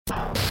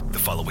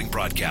following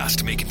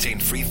broadcast may contain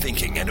free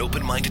thinking and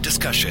open-minded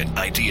discussion,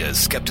 ideas,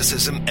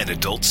 skepticism, and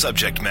adult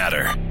subject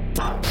matter.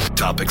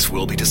 Topics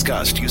will be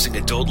discussed using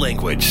adult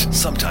language,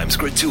 sometimes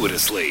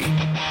gratuitously.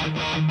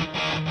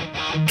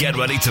 Get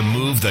ready to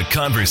move the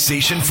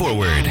conversation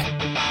forward.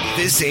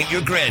 This ain't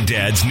your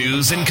granddad's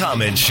news and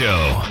comment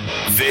show.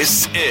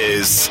 This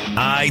is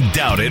I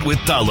Doubt It with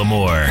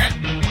Dollamore.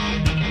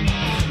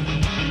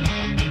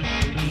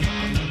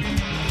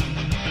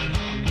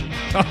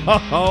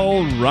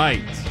 All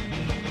right.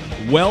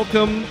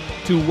 Welcome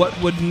to what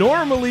would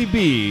normally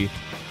be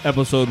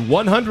episode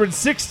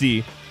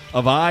 160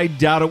 of I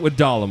Doubt It with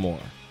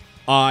Dollamore.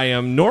 I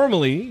am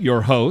normally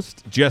your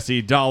host,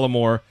 Jesse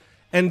Dollamore,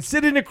 and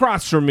sitting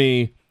across from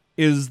me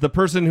is the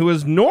person who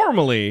is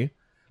normally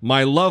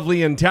my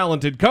lovely and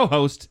talented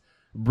co-host,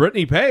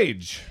 Brittany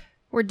Page.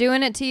 We're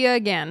doing it to you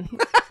again.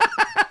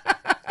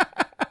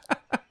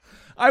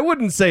 I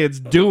wouldn't say it's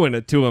doing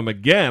it to him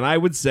again. I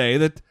would say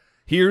that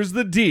here's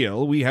the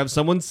deal. We have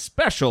someone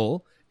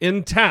special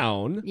in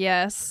town.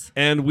 Yes.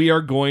 And we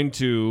are going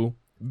to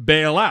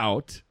bail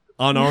out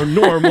on our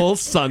normal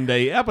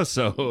Sunday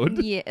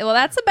episode. Yeah, well,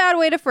 that's a bad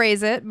way to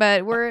phrase it,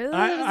 but we're...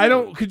 I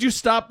don't... Could you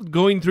stop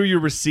going through your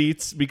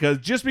receipts? Because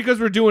just because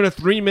we're doing a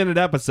 3-minute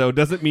episode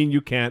doesn't mean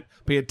you can't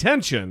pay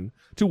attention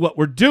to what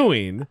we're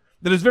doing.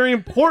 That is very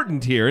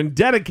important here in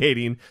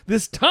dedicating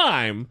this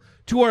time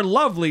to our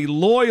lovely,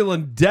 loyal,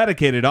 and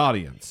dedicated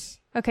audience.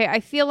 Okay, I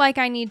feel like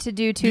I need to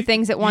do two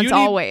things at once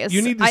always.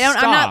 You need to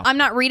stop. I'm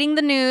not reading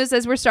the news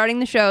as we're starting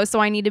the show,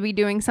 so I need to be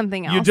doing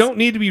something else. You don't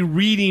need to be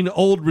reading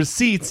old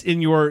receipts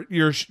in your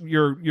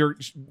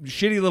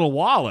shitty little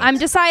wallet. I'm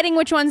deciding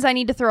which ones I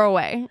need to throw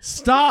away.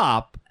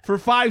 Stop for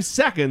 5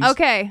 seconds.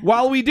 Okay.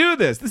 While we do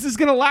this. This is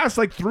going to last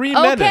like 3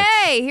 minutes.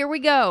 Okay, here we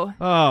go.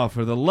 Oh,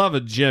 for the love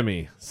of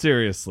Jimmy.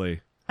 Seriously.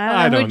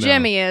 I don't know who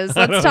Jimmy is.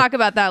 Let's talk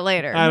about that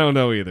later. I don't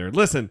know either.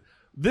 Listen.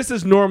 This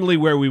is normally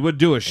where we would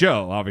do a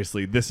show.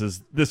 Obviously, this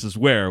is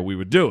where we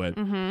would do it.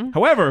 Mm-hmm.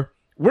 However,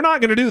 we're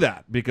not going to do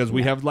that because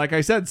we have, like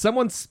I said,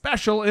 someone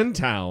special in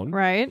town.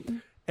 Right.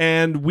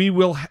 And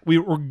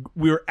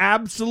we're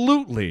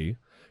absolutely,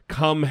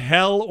 come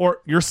hell or...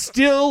 You're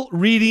still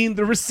reading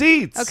the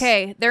receipts.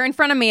 Okay, they're in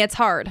front of me. It's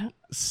hard.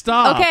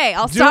 Stop. Okay,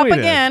 I'll stop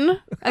again.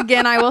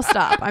 Again, I will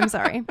stop. I'm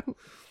sorry.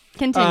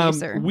 Continue,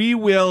 sir. We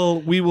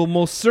will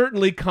most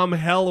certainly come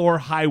hell or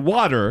high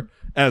water,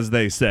 as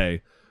they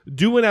say,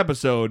 do an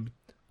episode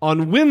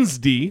on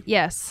Wednesday.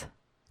 Yes.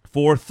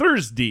 For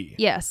Thursday.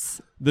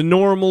 Yes. The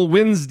normal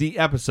Wednesday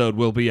episode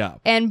will be up.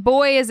 And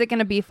boy, is it going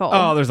to be full.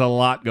 Oh, there's a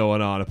lot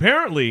going on.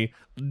 Apparently,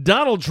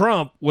 Donald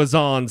Trump was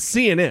on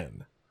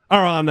CNN. Or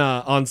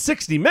on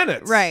 60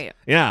 Minutes. Right.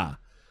 Yeah.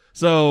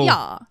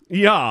 So.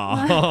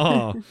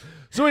 Yeah.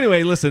 So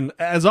anyway, listen,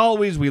 as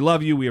always, we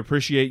love you. We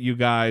appreciate you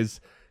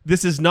guys.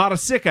 This is not a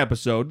sick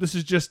episode. This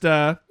is just,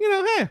 hey.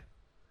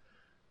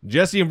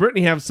 Jesse and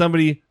Brittany have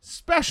somebody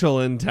special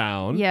in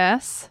town.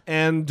 Yes.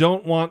 And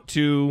don't want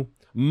to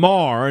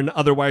mar an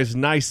otherwise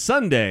nice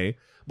Sunday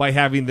by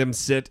having them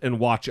sit and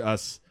watch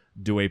us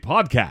do a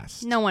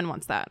podcast. No one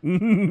wants that.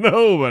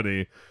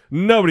 Nobody.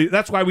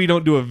 That's why we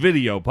don't do a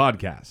video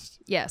podcast.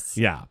 Yes.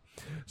 Yeah.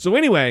 So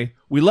anyway,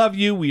 we love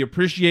you. We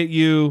appreciate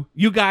you.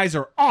 You guys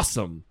are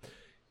awesome.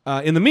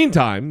 In the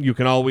meantime, you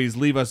can always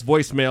leave us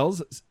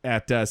voicemails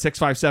at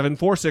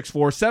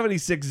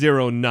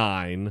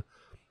 657-464-7609.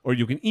 Or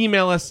you can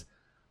email us,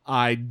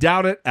 I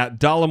doubt it, at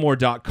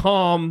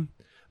dollamore.com.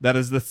 That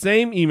is the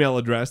same email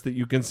address that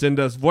you can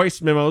send us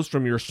voice memos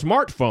from your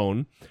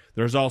smartphone.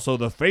 There's also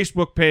the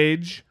Facebook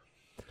page.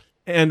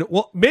 And,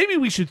 well, maybe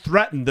we should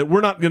threaten that we're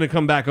not going to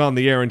come back on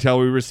the air until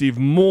we receive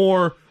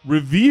more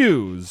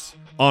reviews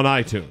on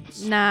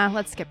iTunes. Nah,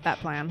 let's skip that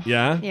plan.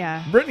 Yeah?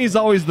 Yeah. Brittany's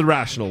always the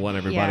rational one,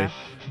 everybody. Yeah.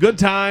 Good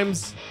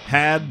times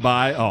had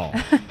by all.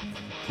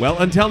 Well,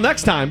 until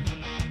next time,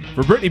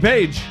 for Brittany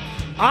Page,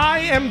 I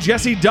am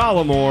Jesse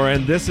Dollamore,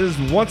 and this has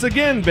once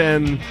again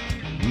been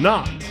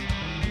Not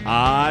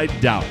I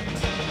Doubt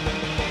It.